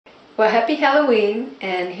Well, happy Halloween,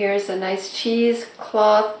 and here's a nice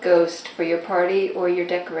cheesecloth ghost for your party or your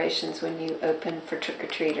decorations when you open for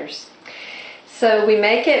trick-or-treaters. So we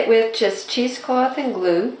make it with just cheesecloth and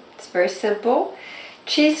glue. It's very simple.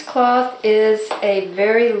 Cheesecloth is a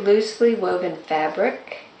very loosely woven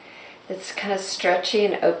fabric. It's kind of stretchy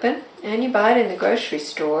and open, and you buy it in the grocery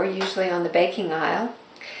store, usually on the baking aisle.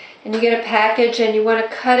 And you get a package, and you want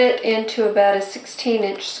to cut it into about a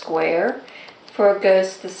 16-inch square for a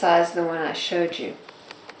ghost the size of the one I showed you.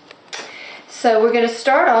 So we're going to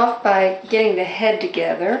start off by getting the head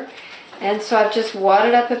together. And so I've just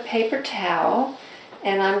wadded up a paper towel,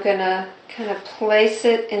 and I'm going to kind of place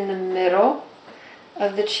it in the middle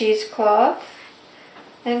of the cheesecloth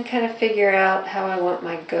and kind of figure out how I want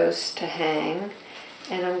my ghost to hang.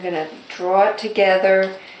 And I'm going to draw it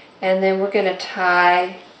together, and then we're going to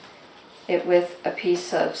tie it with a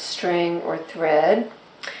piece of string or thread.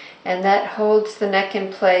 And that holds the neck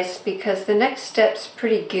in place because the next step's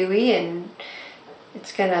pretty gooey and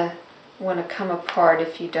it's going to want to come apart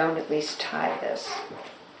if you don't at least tie this.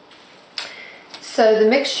 So the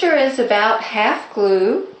mixture is about half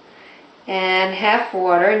glue and half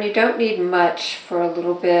water, and you don't need much for a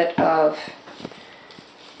little bit of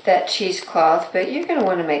that cheesecloth, but you're going to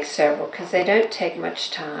want to make several because they don't take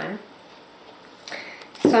much time.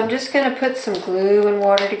 So I'm just going to put some glue and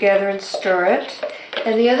water together and stir it.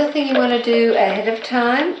 And the other thing you want to do ahead of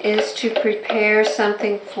time is to prepare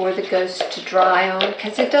something for the ghost to dry on,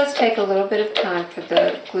 because it does take a little bit of time for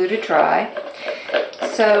the glue to dry.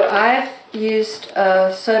 So I've used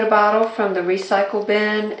a soda bottle from the recycle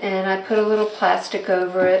bin, and I put a little plastic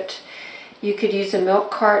over it. You could use a milk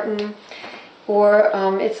carton, or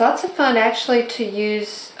it's lots of fun actually to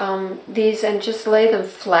use these and just lay them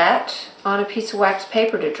flat on a piece of wax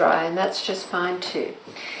paper to dry, and that's just fine too.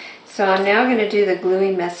 So I'm now going to do the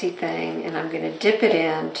gluey messy thing, and I'm going to dip it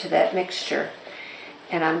into that mixture,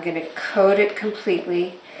 and I'm going to coat it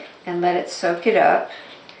completely and let it soak it up.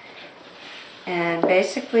 And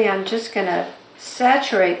basically I'm just going to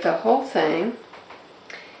saturate the whole thing,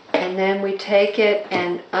 and then we take it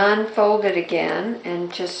and unfold it again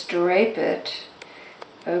and just drape it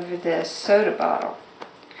over this soda bottle.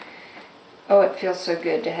 Oh, it feels so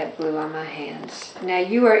good to have glue on my hands. Now,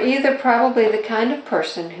 you are either probably the kind of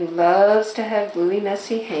person who loves to have gluey,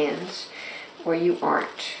 messy hands, or you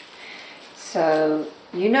aren't. So,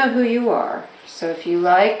 you know who you are. So if you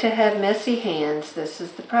like to have messy hands, this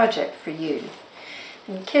is the project for you.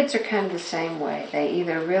 And kids are kind of the same way. They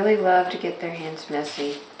either really love to get their hands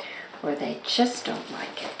messy, or they just don't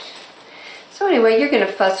like it. So anyway, you're going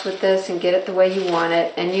to fuss with this and get it the way you want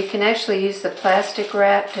it, and you can actually use the plastic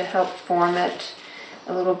wrap to help form it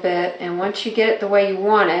a little bit. And once you get it the way you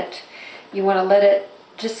want it, you want to let it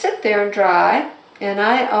just sit there and dry. And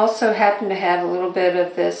I also happen to have a little bit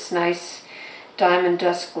of this nice diamond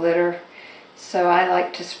dust glitter, so I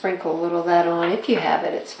like to sprinkle a little of that on. If you have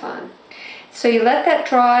it, it's fun. So you let that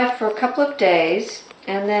dry for a couple of days,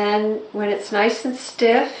 and then when it's nice and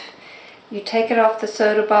stiff, you take it off the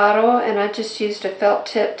soda bottle, and I just used a felt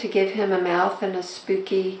tip to give him a mouth and a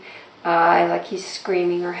spooky eye, like he's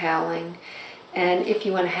screaming or howling. And if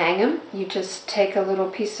you want to hang him, you just take a little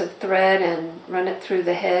piece of thread and run it through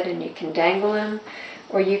the head, and you can dangle him,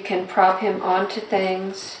 or you can prop him onto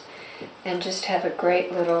things and just have a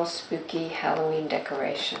great little spooky Halloween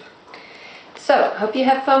decoration. So, hope you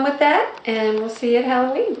have fun with that, and we'll see you at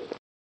Halloween.